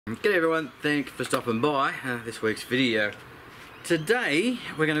G'day everyone, thanks for stopping by this week's video. Today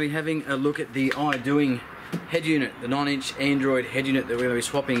we're going to be having a look at the Idoing head unit, the 9-inch Android head unit that we're going to be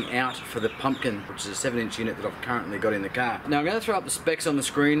swapping out for the Pumpkin, which is a 7-inch unit that I've currently got in the car. Now I'm going to throw up the specs on the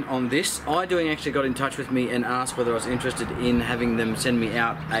screen on this. Idoing actually got in touch with me and asked whether I was interested in having them send me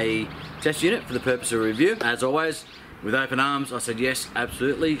out a test unit for the purpose of review. As always, with open arms, I said yes,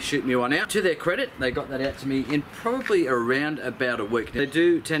 absolutely, shoot me one out. To their credit, they got that out to me in probably around about a week. They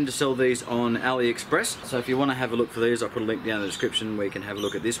do tend to sell these on AliExpress, so if you want to have a look for these, I'll put a link down in the description where you can have a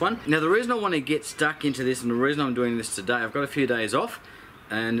look at this one. Now the reason I want to get stuck into this and the reason I'm doing this today, I've got a few days off,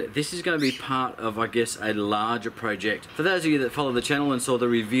 and this is going to be part of, I guess, a larger project. For those of you that follow the channel and saw the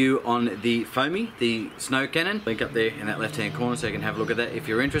review on the Foamy, the snow cannon, link up there in that left hand corner so you can have a look at that if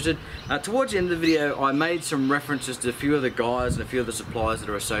you're interested. Towards the end of the video, I made some references to a few of the guys and a few of the suppliers that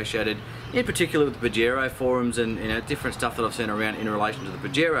are associated, in particular with the Pajero forums and different stuff that I've seen around in relation to the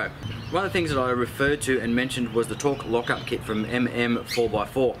Pajero. One of the things that I referred to and mentioned was the torque lockup kit from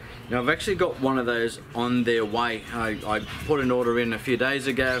MM4x4. Now I've actually got one of those on their way. I put an order in a few days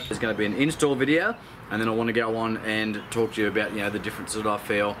ago. There's going to be an install video, and then I want to go on and talk to you about the differences that I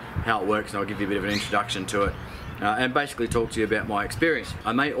feel, how it works, and I'll give you a bit of an introduction to it. And basically talk to you about my experience.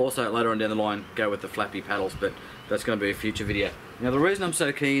 I may also later on down the line go with the flappy paddles, but that's going to be a future video. Now the reason I'm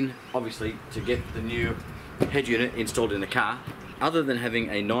so keen, obviously, to get the new head unit installed in the car, other than having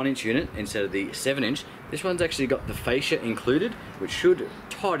a 9-inch unit instead of the 7-inch, this one's actually got the fascia included, which should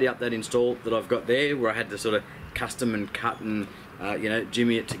tidy up that install that I've got there, where I had to sort of custom and cut and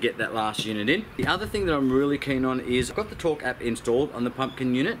jimmy it to get that last unit in. The other thing that I'm really keen on is I've got the torque app installed on the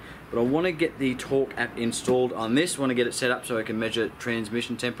Pumpkin unit, but I want to get the torque app installed on this. I want to get it set up so I can measure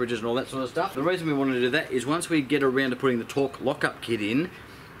transmission temperatures and all that sort of stuff. The reason we want to do that is once we get around to putting the torque lockup kit in,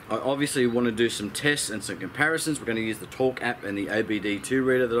 I obviously want to do some tests and some comparisons. We're going to use the torque app and the OBD2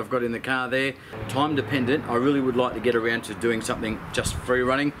 reader that I've got in the car there. Time dependent, I really would like to get around to doing something just free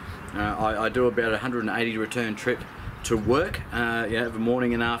running. I do about a 180 return trip to work over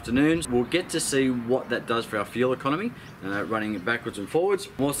morning and afternoons. We'll get to see what that does for our fuel economy, running backwards and forwards.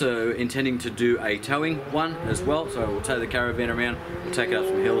 I'm also intending to do a towing one as well, so we'll tow the caravan around, we'll take it up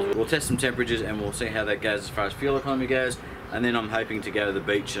some hills, we'll test some temperatures, and we'll see how that goes as far as fuel economy goes. And then I'm hoping to go to the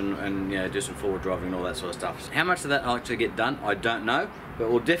beach and do some forward driving and all that sort of stuff. How much of that I'll actually get done, I don't know, but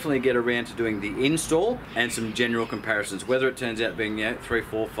we'll definitely get around to doing the install and some general comparisons. Whether it turns out being 3,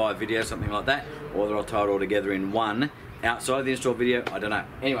 4, 5 videos, something like that, or whether I'll tie it all together in one outside the install video, I don't know.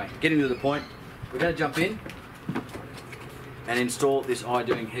 Anyway, getting to the point, we're going to jump in and install this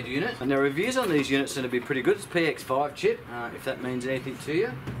Idoing head unit. And the reviews on these units are going to be pretty good. It's PX5 chip, if that means anything to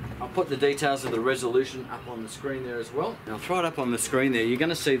you. I'll put the details of the resolution up on the screen there as well. Now I'll throw it up on the screen there. You're going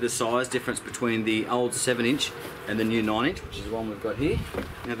to see the size difference between the old 7-inch and the new 9-inch, which is the one we've got here.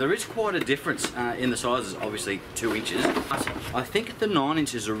 Now there is quite a difference in the sizes, obviously 2 inches. But I think the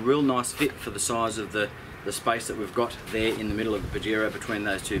 9-inch is a real nice fit for the size of the space that we've got there in the middle of the Pajero between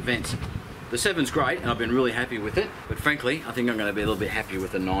those two vents. The 7's great and I've been really happy with it, but frankly I think I'm going to be a little bit happier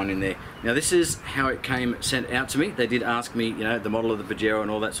with the 9 in there. Now this is how it came sent out to me. They did ask me, the model of the Pajero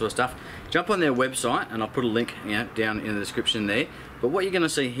and all that sort of stuff. Jump on their website and I'll put a link down in the description there. But what you're going to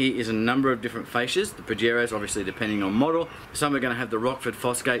see here is a number of different fascias. The Pajeros, obviously depending on model. Some are going to have the Rockford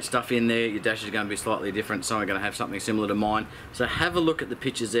Fosgate stuff in there. Your dash is going to be slightly different. Some are going to have something similar to mine. So have a look at the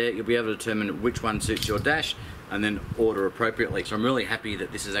pictures there. You'll be able to determine which one suits your dash and then order appropriately. So I'm really happy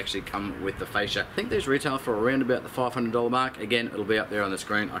that this has actually come with the fascia. I think these retail for around about the $500 mark. Again, it'll be up there on the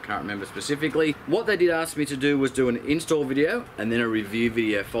screen. I can't remember specifically. What they did ask me to do was do an install video and then a review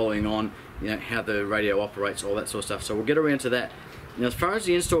video following on, how the radio operates, all that sort of stuff. So we'll get around to that. Now as far as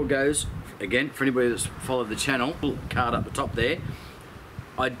the install goes, again, for anybody that's followed the channel, card up the top there,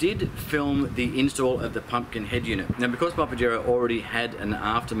 I did film the install of the Pumpkin head unit. Now because my Pajero already had an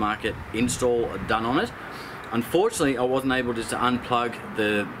aftermarket install done on it, unfortunately I wasn't able just to unplug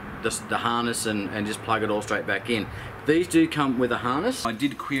the harness and just plug it all straight back in. These do come with a harness. I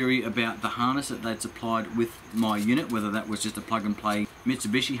did query about the harness that they'd supplied with my unit, whether that was just a plug and play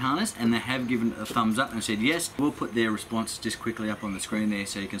Mitsubishi harness, and they have given a thumbs up and said yes. We'll put their response just quickly up on the screen there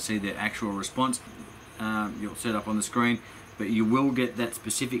so you can see their actual response. You'll set up on the screen, but you will get that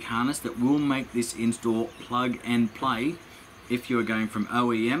specific harness that will make this install plug and play if you're going from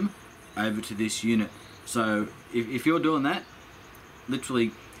OEM over to this unit. So if you're doing that,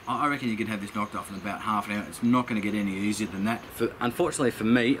 literally I reckon you can have this knocked off in about half an hour. It's not going to get any easier than that. Unfortunately for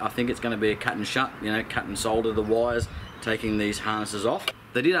me, I think it's going to be a cut and shut, cut and solder the wires, taking these harnesses off.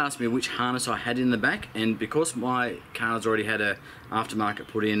 They did ask me which harness I had in the back, and because my car's already had a aftermarket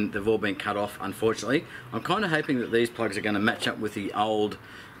put in, they've all been cut off, unfortunately. I'm kind of hoping that these plugs are going to match up with the old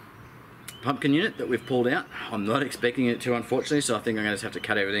pumpkin unit that we've pulled out. I'm not expecting it to, unfortunately, so I think I'm going to have to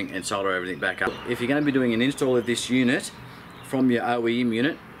cut everything and solder everything back up. If you're going to be doing an install of this unit from your OEM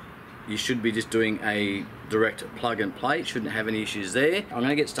unit, you should be just doing a direct plug and play. Shouldn't have any issues there. I'm going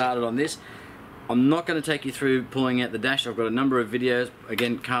to get started on this. I'm not going to take you through pulling out the dash. I've got a number of videos,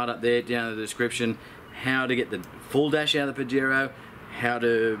 again, card up there down in the description, how to get the full dash out of the Pajero, how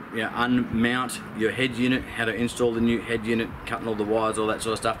to unmount your head unit, how to install the new head unit, cutting all the wires, all that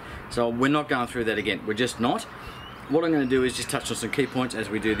sort of stuff. So we're not going through that again. We're just not. What I'm going to do is just touch on some key points as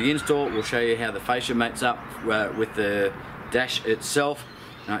we do the install. We'll show you how the fascia mates up with the dash itself.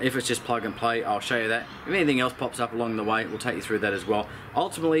 If it's just plug and play, I'll show you that. If anything else pops up along the way, we'll take you through that as well.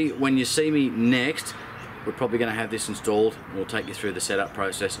 Ultimately, when you see me next, we're probably going to have this installed. We'll take you through the setup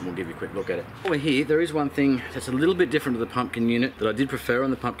process and we'll give you a quick look at it. Over here, there is one thing that's a little bit different to the pumpkin unit that I did prefer on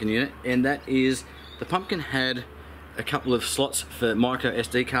the pumpkin unit, and that is the pumpkin had a couple of slots for micro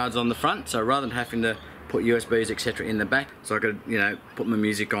SD cards on the front, so rather than having to put USBs etc in the back, so I could put my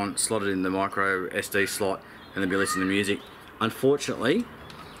music on, slot it in the micro SD slot, and then be listening to music. Unfortunately,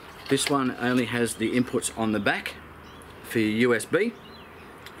 this one only has the inputs on the back for your USB.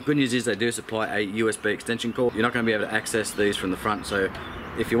 Good news is they do supply a USB extension cord. You're not going to be able to access these from the front, so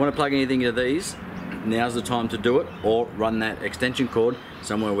if you want to plug anything into these, now's the time to do it, or run that extension cord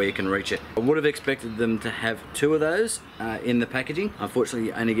somewhere where you can reach it. I would have expected them to have 2 of those in the packaging. Unfortunately,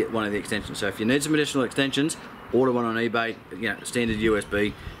 you only get 1 of the extensions, so if you need some additional extensions, order one on eBay, standard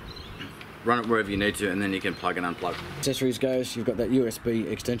USB. Run it wherever you need to, and then you can plug and unplug. Accessories goes, you've got that USB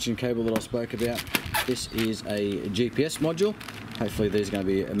extension cable that I spoke about. This is a GPS module. Hopefully these are going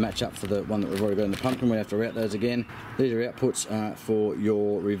to be a match up for the one that we've already got in the pumpkin. We have to route those again. These are outputs for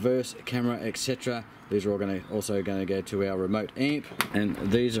your reverse camera, etc. These are all also going to go to our remote amp, and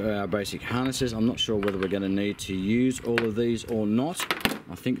these are our basic harnesses. I'm not sure whether we're going to need to use all of these or not.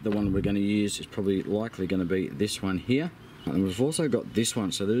 I think the one we're going to use is probably likely going to be this one here. And we've also got this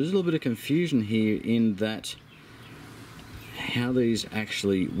one, so there's a little bit of confusion here in that how these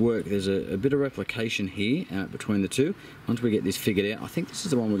actually work. There's a bit of replication here between the two. Once we get this figured out, I think this is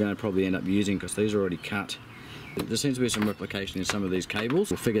the one we're going to probably end up using because these are already cut. There seems to be some replication in some of these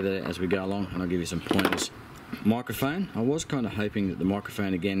cables. We'll figure that out as we go along, and I'll give you some pointers. Microphone. I was kind of hoping that the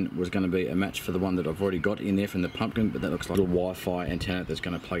microphone again was going to be a match for the one that I've already got in there from the pumpkin, but that looks like a little Wi-Fi antenna that's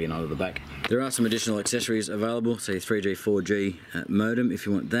going to plug in onto the back. There are some additional accessories available, so your 3G, 4G modem if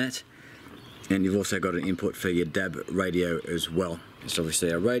you want that, and you've also got an input for your DAB radio as well. It's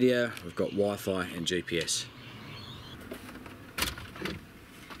obviously our radio, we've got Wi-Fi and GPS.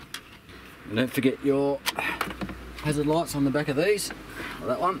 And don't forget your hazard lights on the back of these, or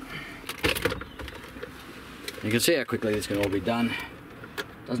that one. You can see how quickly this can all be done.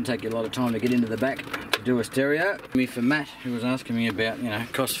 Doesn't take you a lot of time to get into the back to do a stereo. For Matt, who was asking me about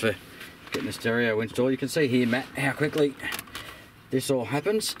costs for getting a stereo installed, you can see here, Matt, how quickly this all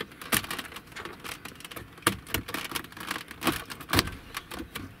happens.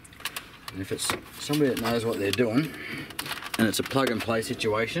 And if it's somebody that knows what they're doing, and it's a plug and play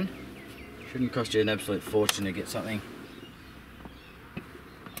situation, it shouldn't cost you an absolute fortune to get something.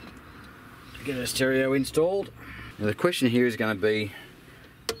 Get a stereo installed. Now the question here is going to be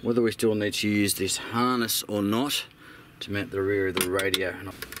whether we still need to use this harness or not to mount the rear of the radio.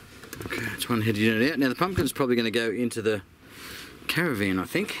 Okay, it's one head unit out. Now the pumpkin's probably going to go into the caravan, I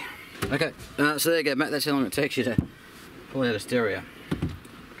think. Okay, so there you go, Matt. That's how long it takes you to pull out a stereo.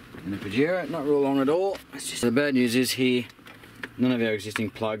 And the Pajero, not real long at all. It's just the bad news is here, none of our existing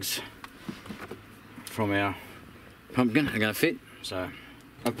plugs from our pumpkin are going to fit. So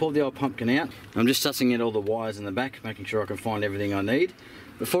I've pulled the old pumpkin out. I'm just sussing out all the wires in the back, making sure I can find everything I need.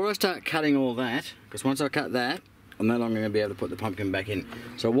 Before I start cutting all that, because once I cut that, I'm no longer going to be able to put the pumpkin back in.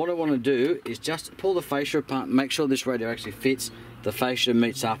 So what I want to do is just pull the fascia apart, make sure this radio actually fits, the fascia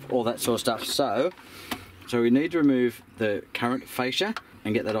meets up, all that sort of stuff. So we need to remove the current fascia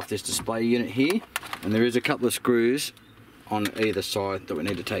and get that off this display unit here. And there is a couple of screws on either side that we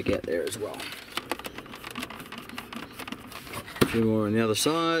need to take out there as well. A few more on the other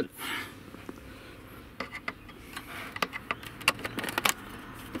side.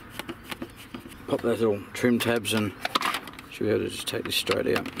 Pop those little trim tabs and should be able to just take this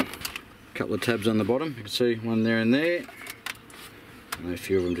straight out. A couple of tabs on the bottom, you can see one there and there. And a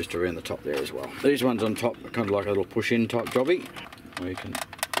few of them just around the top there as well. These ones on top are kind of like a little push-in type jobby, where you can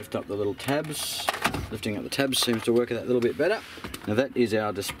lift up the little tabs. Lifting up the tabs seems to work a little bit better. Now that is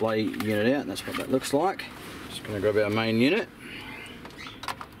our display unit out, and that's what that looks like. Just going to grab our main unit.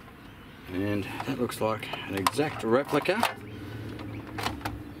 And that looks like an exact replica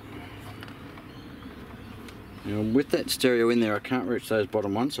Now with that stereo in there, I can't reach those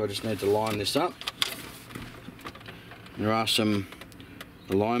bottom ones, so I just need to line this up. There are some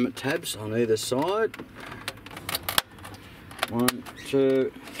alignment tabs on either side. 1,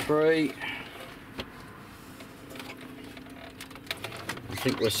 2, 3. I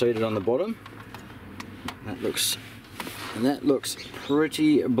think we're seated on the bottom. That looks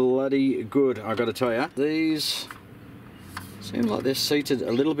pretty bloody good, I gotta tell you. These seem like they're seated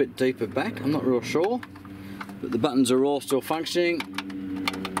a little bit deeper back, I'm not real sure. But the buttons are all still functioning.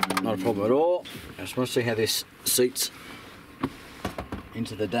 Not a problem at all. I just want to see how this seats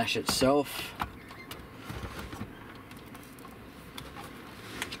into the dash itself.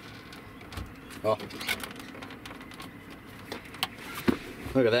 Oh.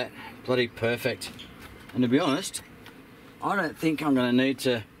 Look at that. Bloody perfect. And to be honest, I don't think I'm going to need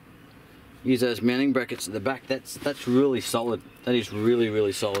to use those mounting brackets at the back. That's really solid. That is really,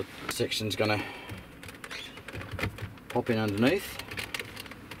 really solid. This section's going to pop in underneath.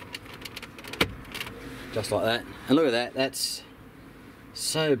 Just like that. And look at that. That's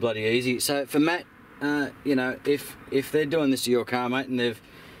so bloody easy. So for Matt, you know, if they're doing this to your car, mate, and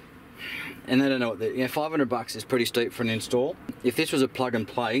they don't know what you know, $500 is pretty steep for an install. If this was a plug and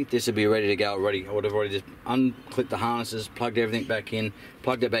play, this would be ready to go already. I would have already just unclipped the harnesses, plugged everything back in,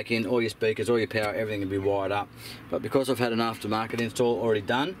 plugged it back in, all your speakers, all your power, everything would be wired up. But because I've had an aftermarket install already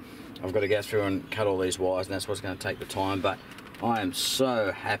done, I've got to go through and cut all these wires, and that's what's going to take the time. But I am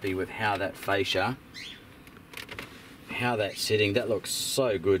so happy with how that fascia, how that's sitting. That looks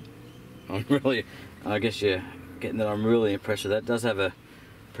so good. I'm really, I guess you're getting that I'm really impressed with that. It does have a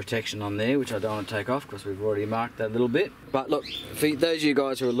protection on there, which I don't want to take off because we've already marked that a little bit. But look, for those of you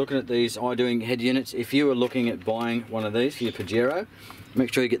guys who are looking at these Idoing head units, if you are looking at buying one of these for your Pajero,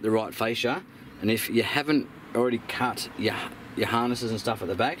 make sure you get the right fascia. And if you haven't already cut your harnesses and stuff at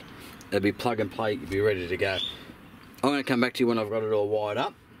the back, it'll be plug and play, you'll be ready to go. I'm going to come back to you when I've got it all wired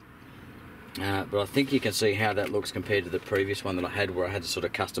up. But I think you can see how that looks compared to the previous one that I had, where I had to sort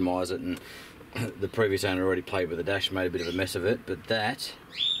of customise it, and the previous owner already played with the dash, made a bit of a mess of it. But that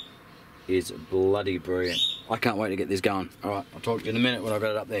is bloody brilliant. I can't wait to get this going. Alright, I'll talk to you in a minute when I've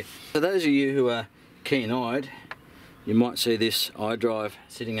got it up there. For those of you who are keen-eyed, you might see this iDrive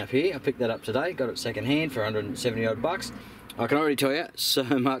sitting up here. I picked that up today, got it second hand for 170 odd bucks. I can already tell you, so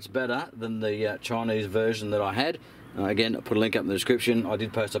much better than the Chinese version that I had. Again, I'll put a link up in the description. I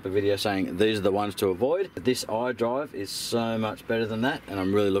did post up a video saying these are the ones to avoid. But this iDrive is so much better than that, and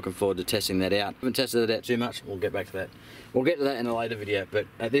I'm really looking forward to testing that out. I haven't tested it out too much, we'll get back to that. We'll get to that in a later video, but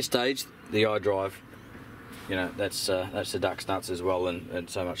at this stage, the iDrive, you know, that's the duck's nuts as well, and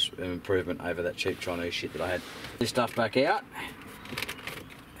so much improvement over that cheap Chinese shit that I had. This stuff back out,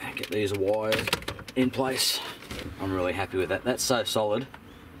 get these wires in place. I'm really happy with that. That's so solid.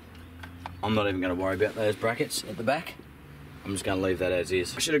 I'm not even going to worry about those brackets at the back. I'm just going to leave that as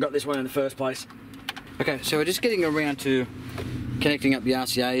is. I should have got this one in the first place. Okay, so we're just getting around to connecting up the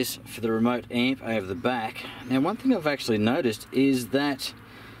RCAs for the remote amp over the back. Now, one thing I've actually noticed is that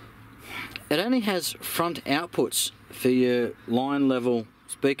it only has front outputs for your line level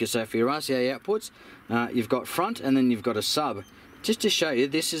speakers. So for your RCA outputs, you've got front and then you've got a sub. Just to show you,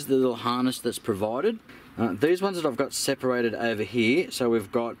 this is the little harness that's provided. These ones that I've got separated over here, so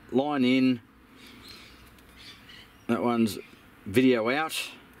we've got line in, that one's video out,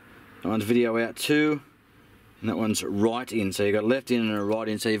 that one's video out too, and that one's right in. So you've got left in and a right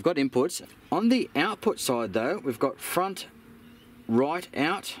in, so you've got inputs. On the output side though, we've got front right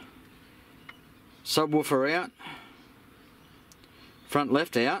out, subwoofer out, front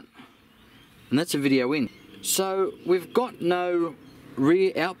left out, and that's a video in. So we've got no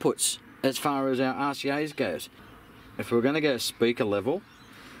rear outputs as far as our RCAs goes. If we're going to go speaker level,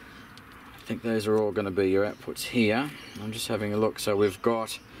 I think those are all going to be your outputs here. I'm just having a look. So we've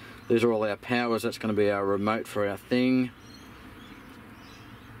got, these are all our powers. That's going to be our remote for our thing.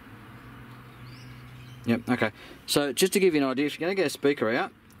 Yep, okay. So just to give you an idea, if you're going to go speaker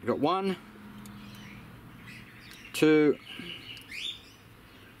out, you've got 1, 2,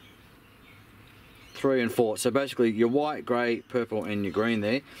 3 and 4. So basically your white, grey, purple and your green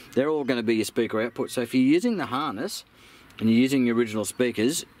there, they're all going to be your speaker output. So if you're using the harness and you're using your original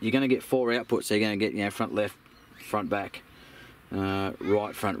speakers, you're going to get 4 outputs. So you're going to get, you know, front left, front back,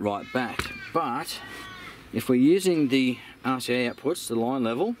 right front, right back. But if we're using the RCA outputs, the line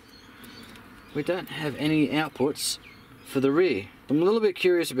level, we don't have any outputs for the rear. I'm a little bit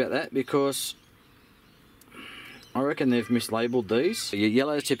curious about that because I reckon they've mislabeled these. So your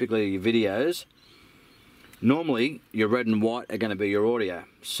yellows typically are your videos. Normally, your red and white are going to be your audio.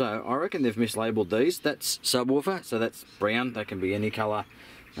 So I reckon they've mislabeled these. That's subwoofer, so that's brown. That can be any colour.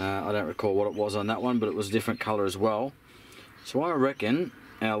 I don't recall what it was on that one, but it was a different colour as well. So I reckon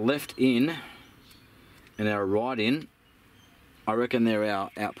our left in and our right in, I reckon they're our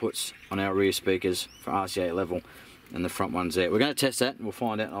outputs on our rear speakers for RCA level, and the front one's there. We're going to test that and we'll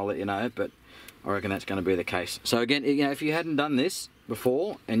find out and I'll let you know, but I reckon that's going to be the case. So again, you know, if you hadn't done this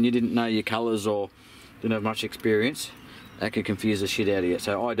before and you didn't know your colours or didn't have much experience, that could confuse the shit out of you.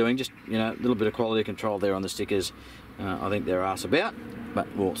 So Idoing, just, you know, a little bit of quality control there on the stickers. I think they're arse about, but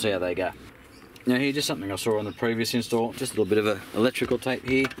we'll see how they go. Now here, just something I saw on the previous install, just a little bit of a electrical tape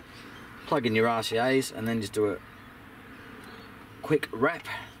here. Plug in your RCAs and then just do a quick wrap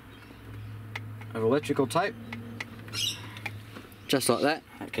of electrical tape. Just like that.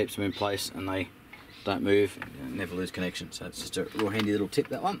 That keeps them in place and they don't move and never lose connection. So it's just a real handy little tip,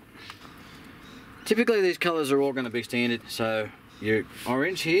 that one. Typically these colours are all going to be standard. So your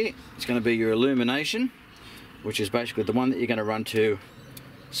orange here is going to be your illumination, which is basically the one that you're going to run to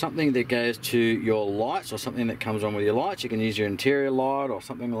something that goes to your lights or something that comes on with your lights. You can use your interior light or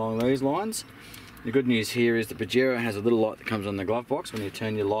something along these lines. The good news here is the Pajero has a little light that comes on the glove box when you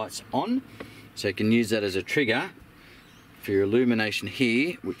turn your lights on. So you can use that as a trigger for your illumination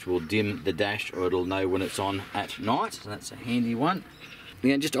here, which will dim the dash, or it'll know when it's on at night. So that's a handy one.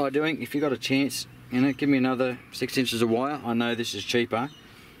 Again, just Idoing, if you got a chance, you know, give me another 6 inches of wire. I know this is cheaper,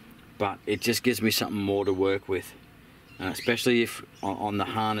 but it just gives me something more to work with. Especially if on the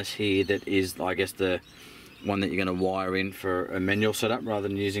harness here, that is, I guess, the one that you're going to wire in for a manual setup rather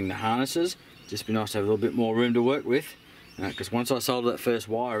than using the harnesses. Just be nice to have a little bit more room to work with, because once I solder that first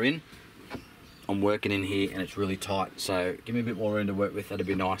wire in, I'm working in here and it's really tight. So give me a bit more room to work with, that'd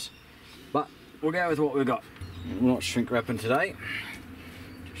be nice. But we'll go with what we've got. We're not shrink wrapping today,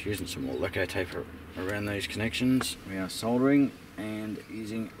 just using some more lacquer tape around these connections. We are soldering and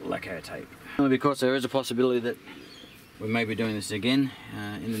using lacquer tape. Only because there is a possibility that we may be doing this again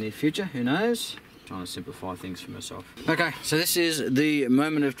in the near future, who knows? Trying to simplify things for myself. Okay, so this is the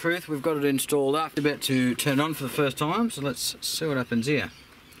moment of truth. We've got it installed up, about to turn it on for the first time, so let's see what happens here.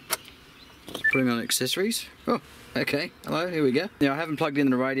 Putting on accessories. Oh, okay, hello, here we go. Now I haven't plugged in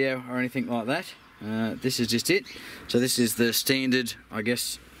the radio or anything like that. This is just it. So this is the standard, I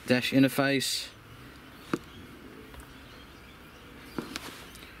guess, dash interface.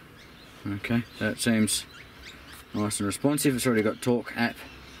 Okay, so it seems nice and responsive. It's already got Talk app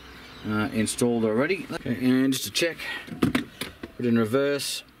installed already. Okay, and just to check, put in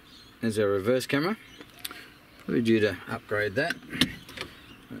reverse. There's our reverse camera. Probably due to upgrade that.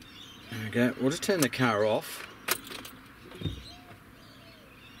 There we go. We'll just turn the car off.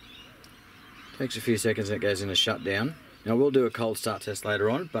 Takes a few seconds and it goes into shutdown. Now we'll do a cold start test later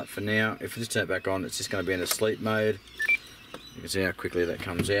on, but for now, if we just turn it back on, it's just going to be in a sleep mode. You can see how quickly that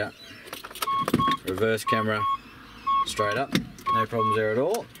comes out. Reverse camera, straight up, no problems there at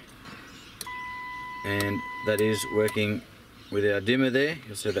all. And that is working with our dimmer there.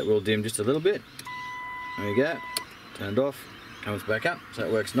 You'll see that will dim just a little bit. There we go, turned off, comes back up, so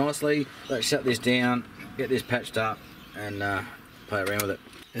it works nicely. Let's shut this down, get this patched up, and play around with it.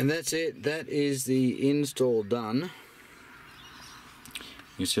 And that's it, that is the install done.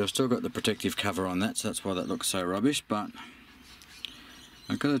 You see I've still got the protective cover on that, so that's why that looks so rubbish, but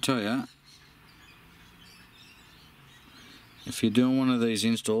I've got to tell you, if you're doing one of these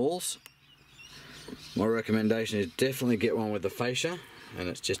installs, my recommendation is definitely get one with the fascia, and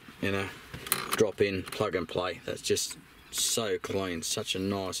it's just, you know, drop in, plug and play. That's just so clean, such a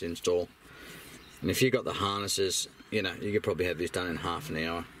nice install. And if you've got the harnesses, you know, you could probably have this done in half an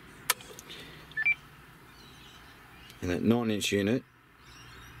hour. And that 9-inch unit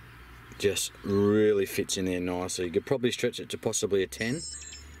just really fits in there nicely. You could probably stretch it to possibly a 10,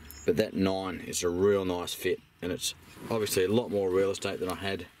 but that 9 is a real nice fit, and it's obviously a lot more real estate than I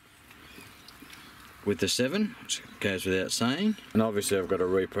had with the 7, which goes without saying. And obviously I've got to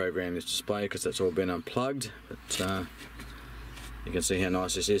reprogram this display because that's all been unplugged, but you can see how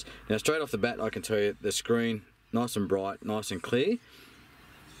nice this is. Now straight off the bat, I can tell you the screen, nice and bright, nice and clear.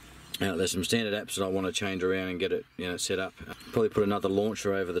 Now there's some standard apps that I want to change around and get it, you know, set up. Probably put another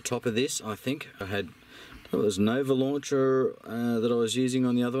launcher over the top of this. I think I had, it was Nova launcher that I was using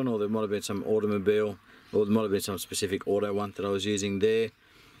on the other one, or there might have been some automobile, or there might have been some specific auto one that I was using there.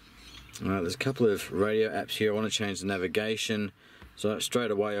 There's a couple of radio apps here. I want to change the navigation, so straight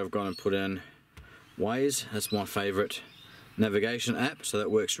away I've gone and put in Waze. That's my favourite navigation app, so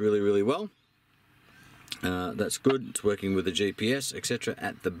that works really well. That's good. It's working with the GPS, etc.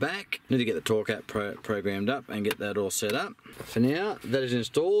 at the back. Need to get the Talk app programmed up and get that all set up. For now, that is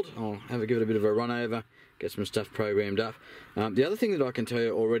installed. I'll give it a bit of a run over, get some stuff programmed up. The other thing that I can tell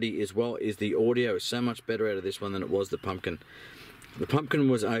you already as well is the audio is so much better out of this one than it was the Pumpkin. The Pumpkin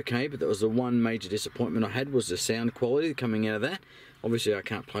was okay, but that was the one major disappointment I had, was the sound quality coming out of that. Obviously I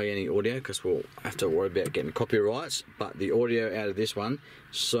can't play any audio because we'll have to worry about getting copyrights, but the audio out of this one,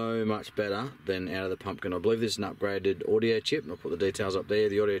 so much better than out of the Pumpkin. I believe this is an upgraded audio chip, and I'll put the details up there,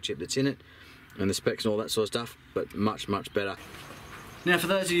 the audio chip that's in it, and the specs and all that sort of stuff, but much, much better. Now for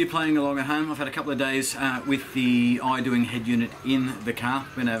those of you playing along at home, I've had a couple of days with the Idoing head unit in the car.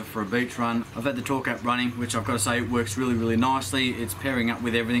 Been over for a beach run. I've had the talk app running, which I've got to say works really, really nicely. It's pairing up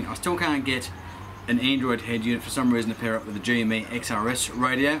with everything. I still can't get an Android head unit for some reason to pair up with a GME XRS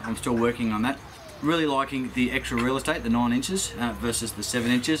radio. I'm still working on that. Really liking the extra real estate, the 9 inches versus the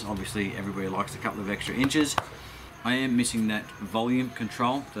 7 inches. Obviously everybody likes a couple of extra inches. I am missing that volume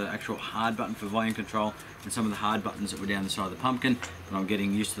control, the actual hard button for volume control, and some of the hard buttons that were down the side of the Pumpkin, but I'm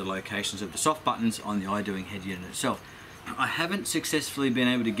getting used to the locations of the soft buttons on the Idoing head unit itself. I haven't successfully been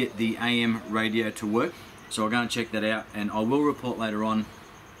able to get the AM radio to work, so I'll go and check that out, and I will report later on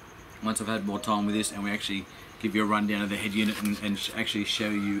once I've had more time with this and we actually give you a rundown of the head unit and actually show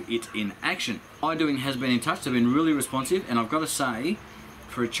you it in action. Idoing has been in touch, they've been really responsive, and I've got to say,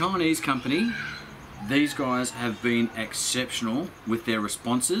 for a Chinese company, these guys have been exceptional with their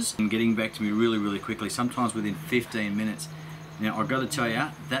responses and getting back to me really, really quickly, sometimes within 15 minutes. Now, I've got to tell you,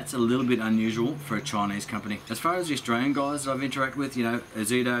 that's a little bit unusual for a Chinese company. As far as the Australian guys that I've interacted with, you know,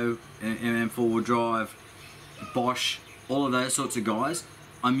 Azido, MM four-wheel drive, Bosch, all of those sorts of guys,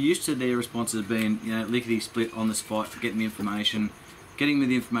 I'm used to their responses being, you know, lickety-split on the spot, getting me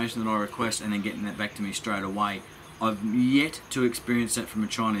the information that I request, and then getting that back to me straight away. I've yet to experience that from a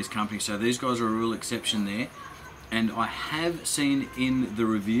Chinese company, so these guys are a real exception there. And I have seen in the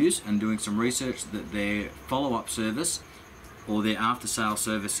reviews and doing some research that their follow-up service or their after-sale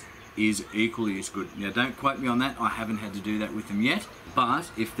service is equally as good. Now, don't quote me on that, I haven't had to do that with them yet, but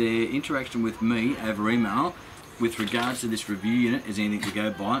if their interaction with me over email with regards to this review unit is anything to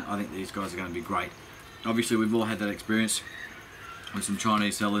go by, I think these guys are going to be great. Obviously, we've all had that experience with some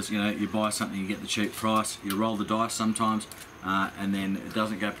Chinese sellers. You know, you buy something, you get the cheap price, you roll the dice sometimes, and then it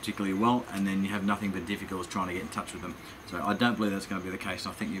doesn't go particularly well, and then you have nothing but difficulties trying to get in touch with them. So I don't believe that's going to be the case.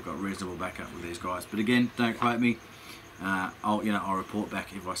 I think you've got reasonable backup with these guys. But again, don't quote me. I'll report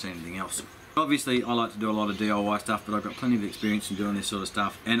back if I see anything else. Obviously, I like to do a lot of DIY stuff, but I've got plenty of experience in doing this sort of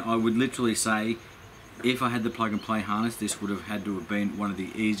stuff, and I would literally say, if I had the plug and play harness, this would have had to have been one of the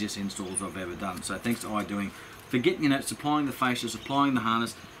easiest installs I've ever done. So thanks to Idoing for getting, you know, supplying the fascia, supplying the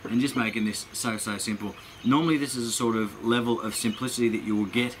harness, and just making this so simple. Normally this is a sort of level of simplicity that you will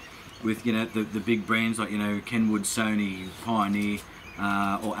get with, you know, the big brands like, you know, Kenwood, Sony, Pioneer,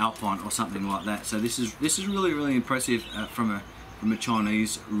 or Alpine or something like that. So this is really impressive from a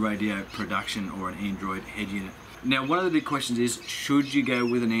Chinese radio production or an Android head unit. Now, one of the big questions is, should you go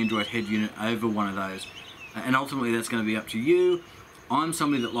with an Android head unit over one of those? And ultimately that's going to be up to you. I'm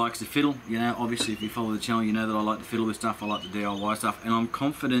somebody that likes to fiddle, you know, obviously if you follow the channel you know that I like to fiddle with stuff, I like to DIY stuff, and I'm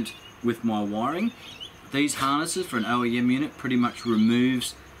confident with my wiring. These harnesses for an OEM unit pretty much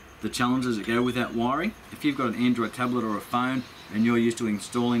removes the challenges that go with that wiring. If you've got an Android tablet or a phone and you're used to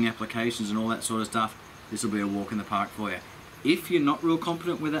installing applications and all that sort of stuff, this will be a walk in the park for you. If you're not real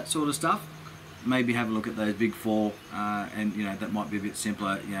competent with that sort of stuff, maybe have a look at those big four, and you know, that might be a bit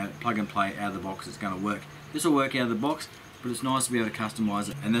simpler, you know, plug and play out of the box, it's going to work. This will work out of the box, but it's nice to be able to customize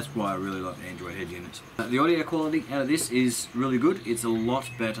it, and that's why I really like the Android head units. The audio quality out of this is really good. It's a lot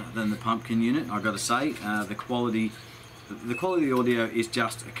better than the Pumpkin unit, I've got to say. The quality of the audio is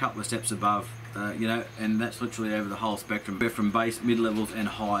just a couple of steps above, you know, and that's literally over the whole spectrum. From bass, mid-levels and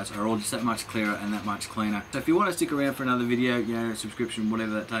highs are all just that much clearer and that much cleaner. So if you want to stick around for another video, you know, subscription,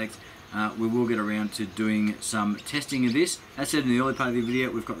 whatever that takes, we will get around to doing some testing of this. As said in the early part of the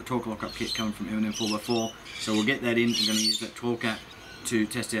video, we've got the torque lockup kit coming from M&M 4x4, so we'll get that in. We're going to use that torque app to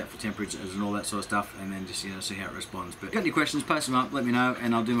test out for temperatures and all that sort of stuff, and then just, you know, see how it responds. But if you've got any questions, post them up, let me know,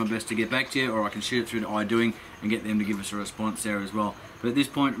 and I'll do my best to get back to you, or I can shoot it through to Idoing and get them to give us a response there as well. But at this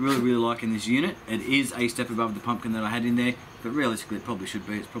point, really liking this unit. It is a step above the Pumpkin that I had in there, but realistically it probably should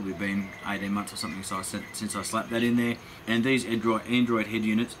be. It's probably been 18 months or something since I slapped that in there. And these Android head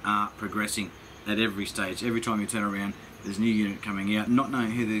units are progressing at every stage. Every time you turn around, there's a new unit coming out. Not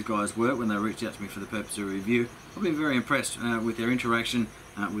knowing who these guys were when they reached out to me for the purpose of a review, I've been very impressed with their interaction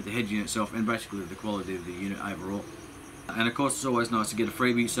with the head unit itself, and basically the quality of the unit overall. And of course, it's always nice to get a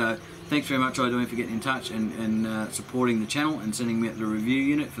freebie, so thanks very much Idoing for getting in touch and supporting the channel and sending me the review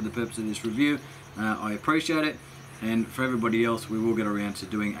unit for the purpose of this review. I appreciate it, and for everybody else, we will get around to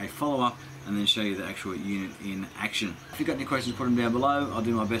doing a follow-up and then show you the actual unit in action. If you've got any questions, put them down below. I'll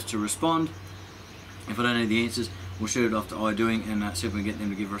do my best to respond. If I don't know the answers, we'll shoot it off to Idoing and see if we can get them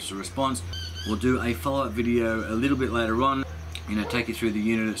to give us a response. We'll do a follow-up video a little bit later on. you know, take you through the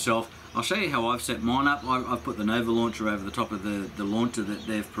unit itself. I'll show you how I've set mine up. I've put the Nova launcher over the top of the launcher that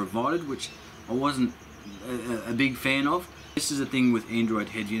they've provided, which I wasn't a big fan of. This is a thing with Android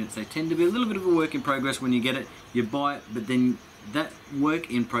head units. They tend to be a little bit of a work in progress when you get it. You buy it, but then that work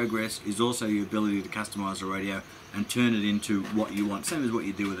in progress is also your ability to customize a radio and turn it into what you want. Same as what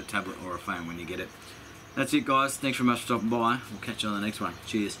you do with a tablet or a phone when you get it. That's it, guys. Thanks very much for stopping by. We'll catch you on the next one.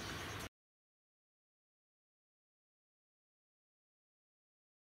 Cheers.